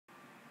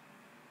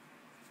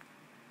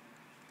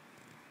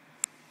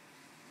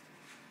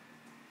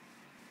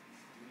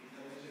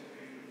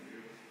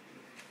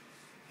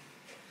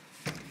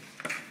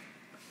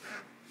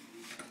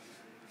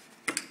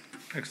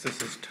Next,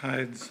 this is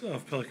Tides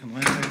of Pelican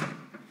Landing,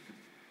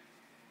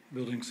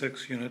 Building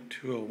 6, Unit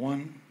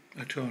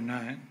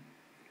 209,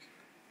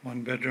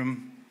 one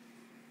bedroom.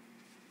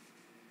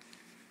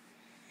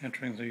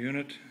 Entering the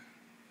unit,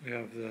 we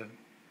have the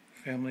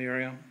family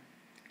area,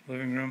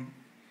 living room.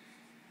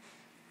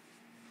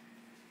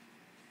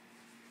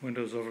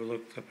 Windows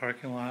overlook the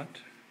parking lot.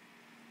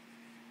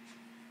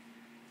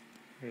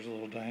 Here's a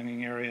little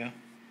dining area.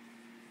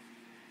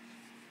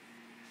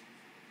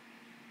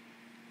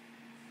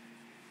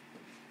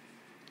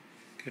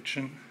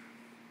 Kitchen.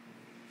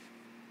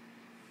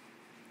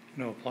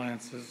 No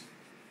appliances.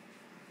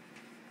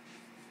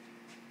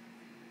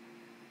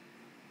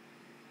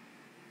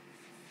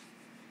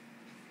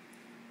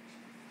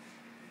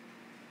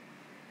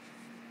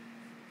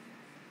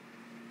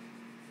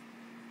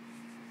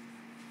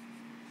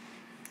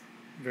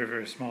 Very,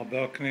 very small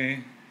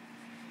balcony.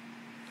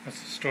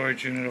 That's a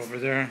storage unit over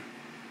there.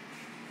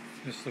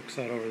 This looks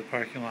out over the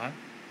parking lot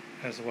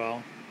as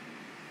well.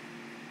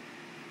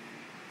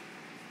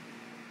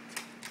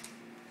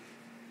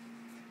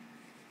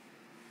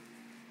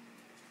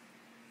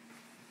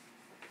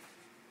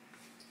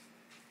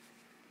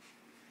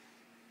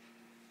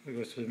 We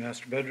go to the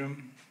master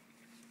bedroom.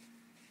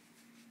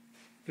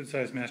 Good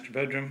sized master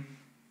bedroom.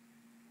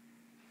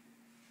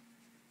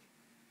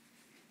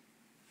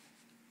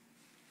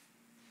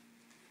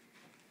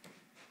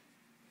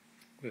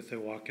 With a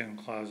walk-in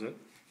closet,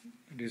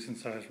 a decent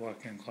sized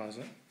walk-in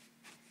closet.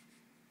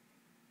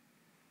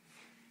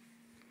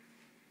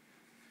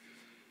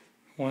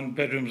 One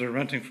bedrooms are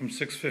renting from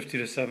 $650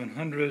 to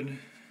 $700.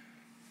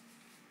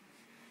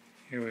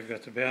 Here we've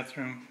got the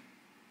bathroom,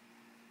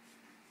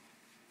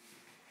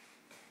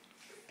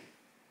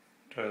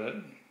 toilet,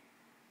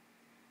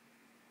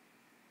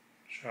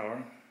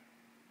 shower.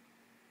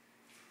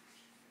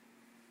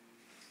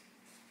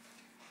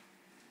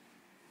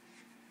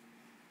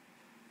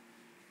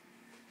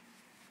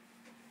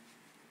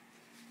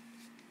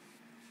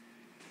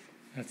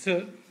 That's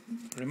it,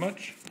 pretty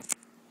much.